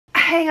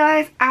Hey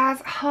guys, as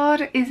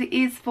hard as it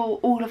is for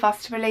all of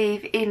us to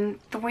believe in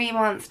 3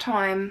 months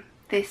time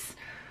this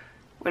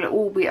will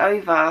all be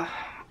over,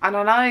 and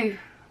I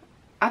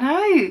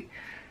know,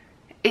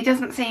 it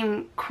doesn't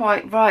seem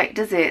quite right,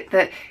 does it,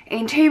 that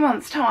in 2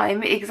 months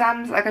time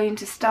exams are going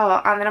to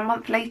start and then a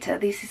month later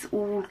this is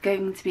all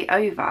going to be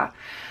over.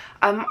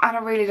 And I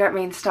really don't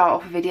mean to start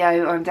off a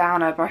video on a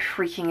downer by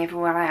freaking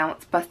everyone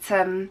out, but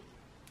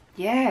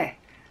yeah,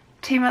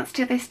 2 months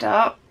till they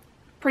start,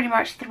 pretty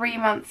much 3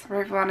 months for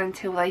everyone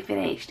until they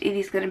finished. It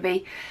is going to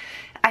be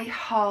a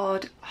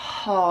hard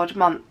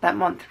month, that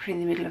month between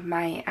the middle of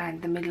May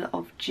and the middle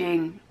of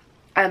June.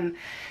 And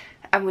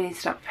we need to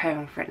start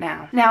preparing for it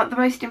now. Now, the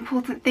most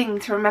important thing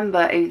to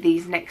remember over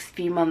these next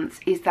few months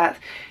is that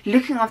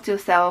looking after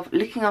yourself,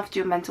 looking after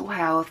your mental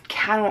health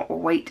cannot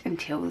wait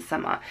until the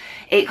summer.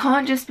 It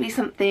can't just be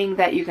something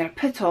that you're going to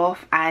put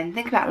off and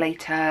think about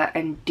later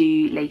and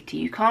do later.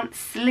 You can't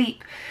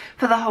sleep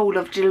for the whole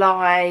of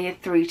July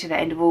through to the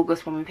end of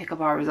August when we pick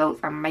up our results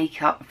and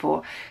make up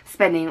for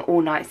spending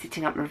all night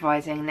sitting up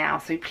revising now.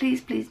 So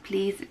please, please,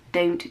 please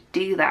don't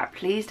do that.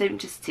 Please don't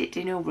just sit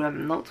in your room.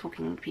 I'm not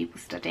talking to people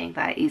studying.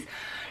 That is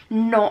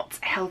not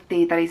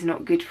healthy, that is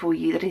not good for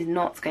you, that is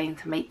not going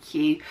to make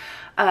you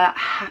a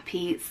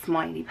happy,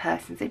 smiley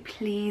person. So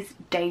please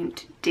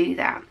don't do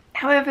that.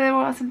 However, there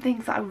are some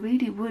things that I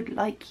really would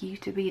like you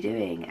to be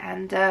doing,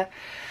 and the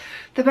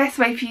best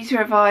way for you to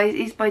revise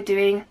is by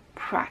doing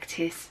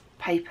practice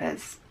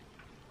papers.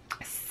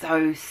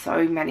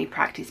 So many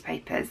practice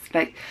papers.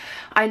 Like,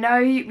 I know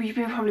you've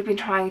probably been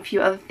trying a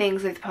few other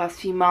things over the past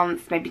few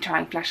months, maybe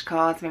trying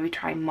flashcards, maybe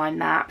trying mind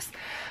maps.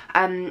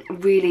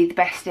 Really the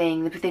best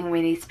thing, the thing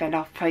we need to spend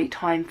our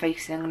time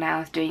focusing on now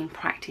is doing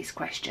practice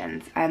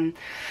questions.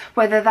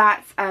 Whether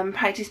that's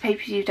practice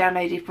papers you've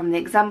downloaded from the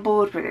exam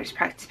board, whether it's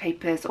practice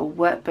papers or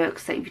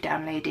workbooks that you've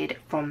downloaded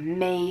from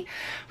me,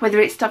 whether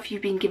it's stuff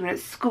you've been given at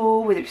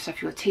school, whether it's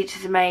stuff your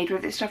teachers have made,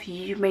 whether it's stuff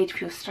you've made for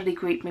your study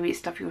group, maybe it's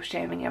stuff you're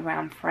sharing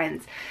around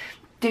friends.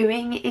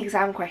 Doing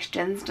exam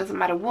questions, doesn't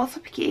matter what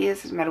topic it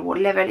is, doesn't matter what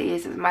level it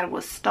is, doesn't matter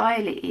what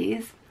style it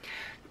is.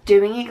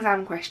 Doing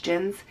exam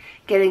questions,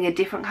 getting a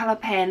different colour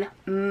pen,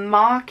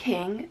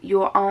 marking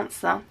your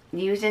answer,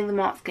 using the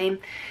mark scheme,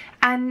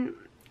 and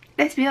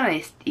let's be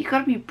honest, you've got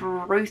to be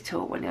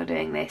brutal when you're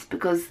doing this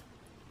because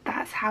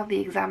that's how the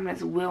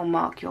examiners will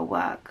mark your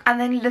work.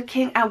 And then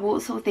looking at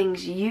what sort of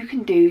things you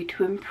can do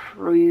to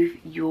improve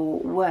your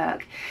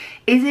work.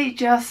 Is it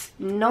just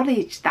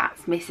knowledge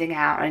that's missing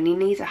out and you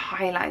need to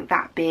highlight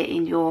that bit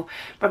in your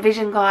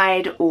revision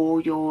guide or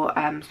your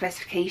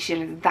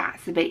specification?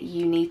 That's the bit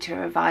you need to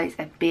revise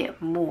a bit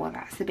more.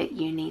 That's the bit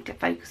you need to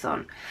focus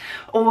on.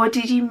 Or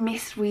did you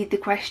misread the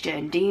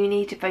question? Do you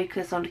need to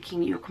focus on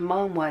looking at your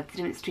command words, the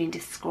difference between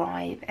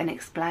describe and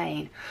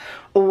explain?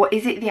 Or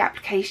is it the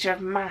application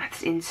of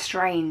maths in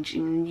strange,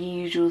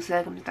 unusual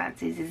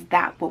circumstances? Is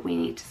that what we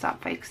need to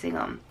start focusing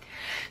on?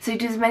 So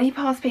do as many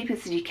past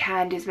papers as you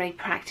can, do as many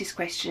practice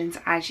questions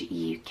as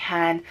you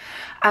can,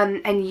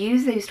 and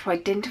use those to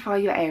identify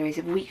your areas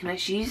of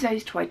weakness. Use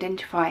those to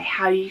identify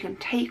how you can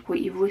take what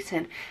you've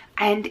written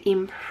and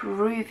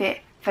improve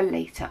it for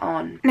later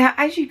on. Now,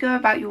 as you go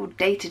about your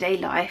day-to-day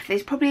life,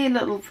 there's probably a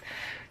little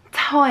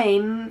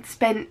time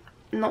spent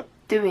not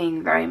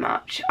doing very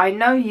much. I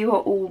know you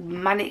are all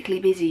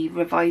manically busy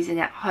revising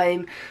at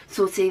home,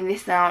 sorting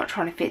this out,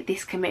 trying to fit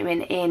this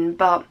commitment in,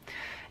 but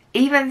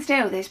even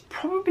still there's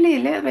probably a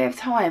little bit of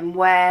time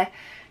where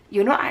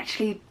you're not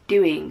actually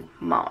doing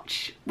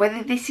much,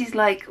 whether this is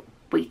like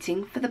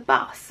waiting for the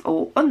bus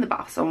or on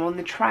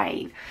the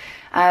train,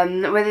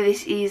 whether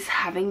this is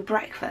having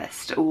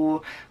breakfast,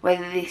 or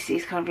whether this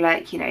is kind of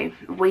like, you know,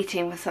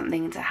 waiting for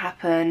something to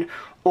happen,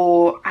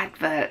 or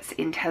adverts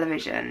in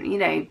television. You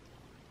know,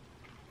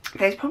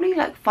 there's probably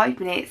like 5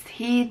 minutes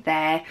here,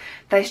 there,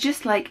 there's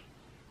just like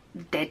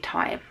dead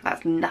time.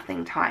 That's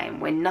nothing time,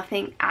 when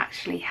nothing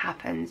actually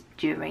happens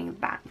during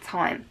that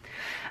time.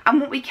 And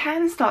what we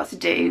can start to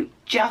do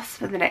just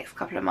for the next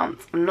couple of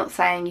months, I'm not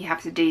saying you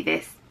have to do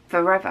this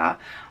forever,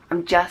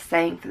 I'm just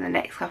saying for the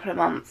next couple of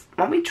months,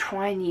 why don't we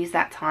try and use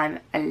that time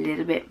a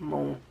little bit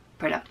more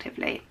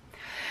productively?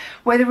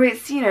 Whether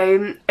it's, you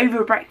know,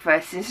 over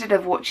breakfast, instead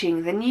of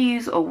watching the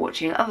news or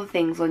watching other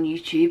things on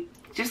YouTube,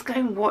 just go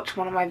and watch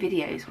one of my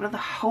videos, one of the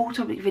whole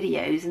topic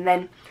videos, and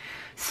then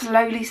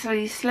slowly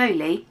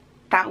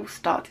that will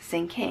start to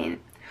sink in.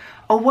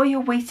 Or while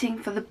you're waiting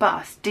for the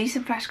bus, do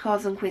some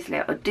flashcards on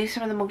Quizlet, or do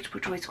some of the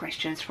multiple choice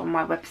questions from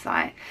my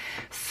website.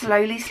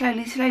 Slowly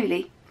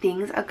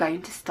things are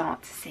going to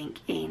start to sink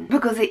in,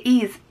 because it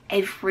is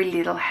every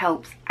little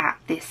helps at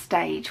this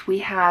stage. We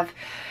have,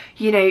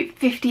 you know,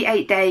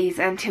 58 days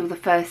until the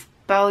first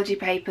biology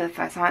paper, the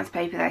first science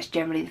paper. That's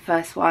generally the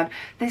first one.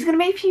 There's going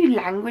to be a few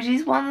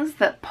languages ones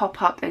that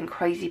pop up in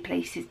crazy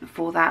places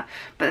before that,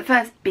 but the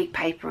first big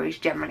paper is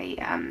generally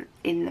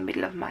in the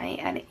middle of May,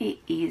 and it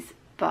is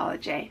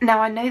biology. Now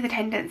I know the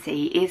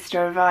tendency is to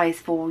revise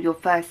for your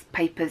first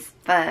papers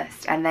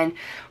first, and then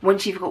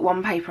once you've got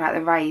one paper out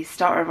of the way,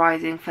 start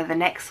revising for the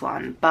next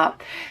one,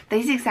 but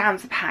these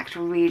exams are packed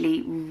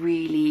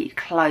really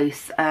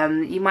close.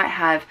 You might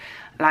have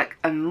like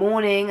a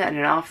morning and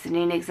an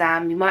afternoon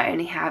exam, you might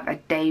only have a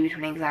day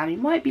between exams, you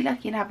might be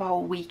lucky and have a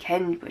whole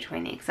weekend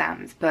between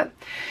exams, but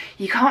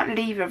you can't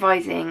leave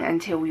revising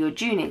until your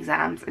June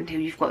exams, until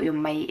you've got your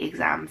May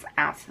exams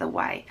out of the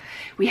way.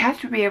 We have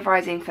to be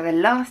revising for the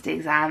last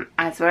exam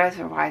as well as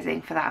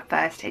revising for that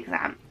first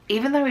exam,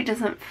 even though it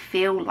doesn't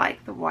feel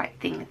like the right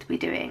thing to be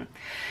doing.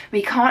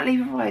 We can't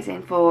leave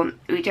revising for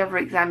whichever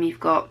exam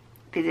you've got,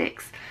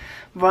 physics,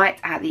 right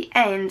at the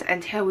end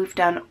until we've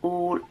done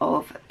all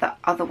of the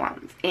other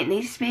ones. It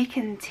needs to be a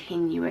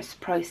continuous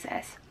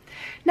process.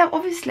 Now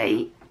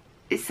obviously,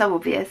 it's so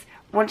obvious,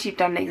 once you've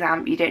done an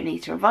exam you don't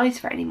need to revise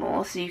for it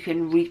anymore, so you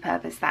can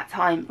repurpose that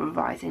time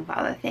revising for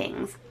other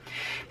things.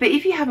 But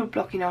if you have a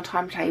block in your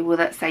timetable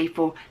that's say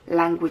for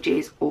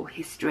languages or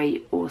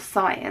history or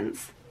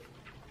science,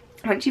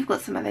 once you've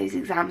got some of those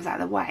exams out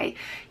of the way,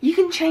 you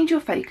can change your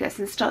focus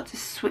and start to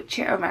switch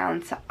it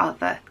around to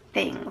other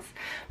things.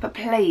 But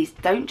please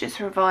don't just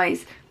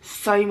revise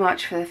so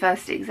much for the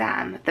first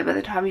exam that by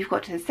the time you've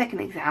got to the second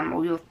exam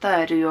or your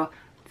third or your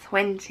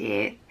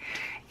 20th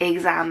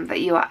exam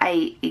that you are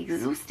A,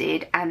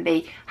 exhausted, and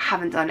B,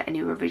 haven't done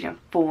any revision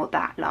for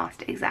that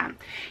last exam.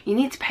 You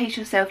need to pace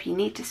yourself, you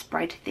need to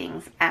spread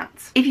things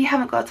out. If you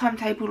haven't got a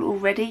timetable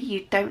already,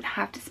 you don't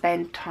have to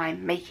spend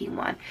time making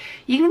one.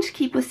 You can just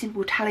keep a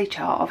simple tally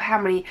chart of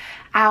how many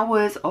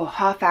hours or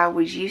half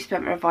hours you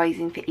spent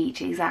revising for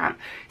each exam.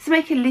 So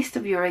make a list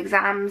of your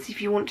exams.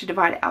 If you want to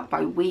divide it up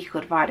by week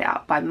or divide it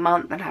up by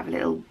month and have a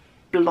little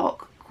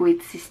block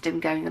grid system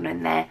going on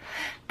in there,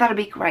 that'll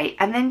be great.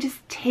 And then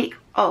just tick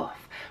off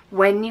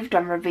when you've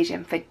done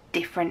revision for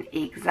different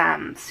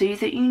exams, so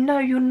that you know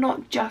you're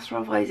not just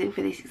revising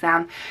for this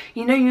exam,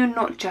 you know you're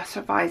not just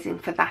revising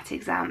for that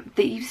exam,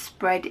 that you've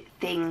spread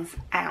things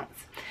out.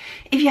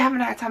 If you haven't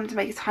had time to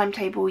make a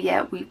timetable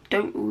yet, we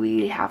don't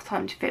really have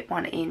time to fit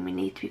one in, we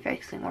need to be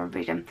focusing on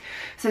revision.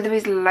 So there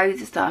is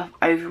loads of stuff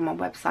over on my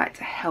website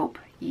to help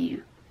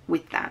you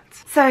with that.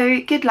 So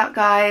good luck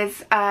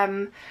guys.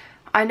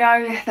 I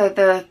know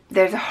that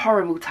there's a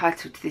horrible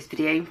title to this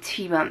video,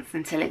 2 months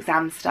until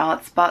exam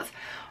starts, but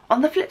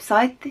on the flip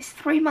side, there's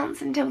 3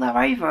 months until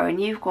they're over, and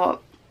you've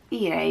got,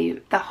 you know,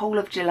 the whole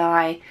of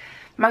July,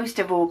 most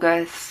of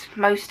August,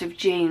 most of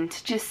June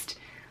to just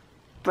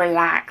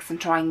relax and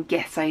try and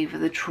get over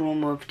the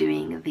trauma of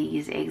doing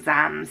these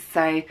exams.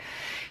 So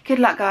good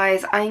luck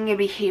guys. I'm going to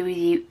be here with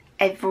you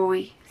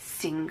every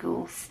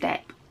single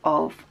step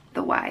of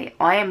the way.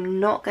 I am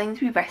not going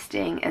to be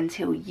resting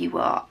until you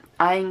are.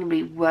 I'm going to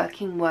be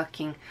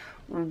working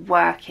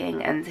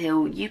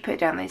until you put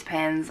down those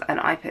pens and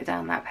I put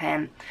down that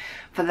pen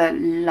for the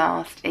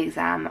last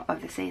exam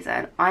of the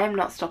season. I am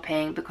not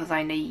stopping because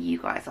I know you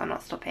guys are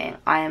not stopping.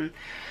 I am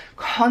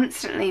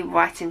constantly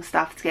writing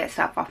stuff to get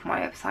stuff off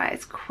my website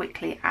as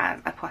quickly as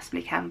I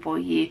possibly can for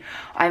you.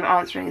 I'm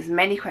answering as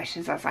many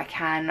questions as I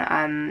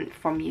can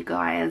from you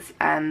guys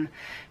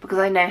because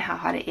I know how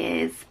hard it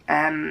is,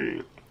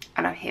 and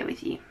I'm here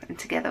with you, and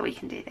together we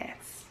can do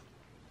this.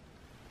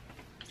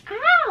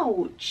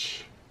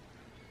 Ouch!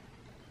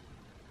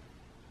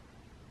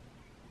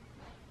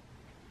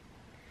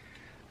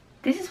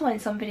 This is why in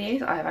some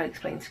videos I have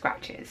unexplained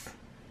scratches.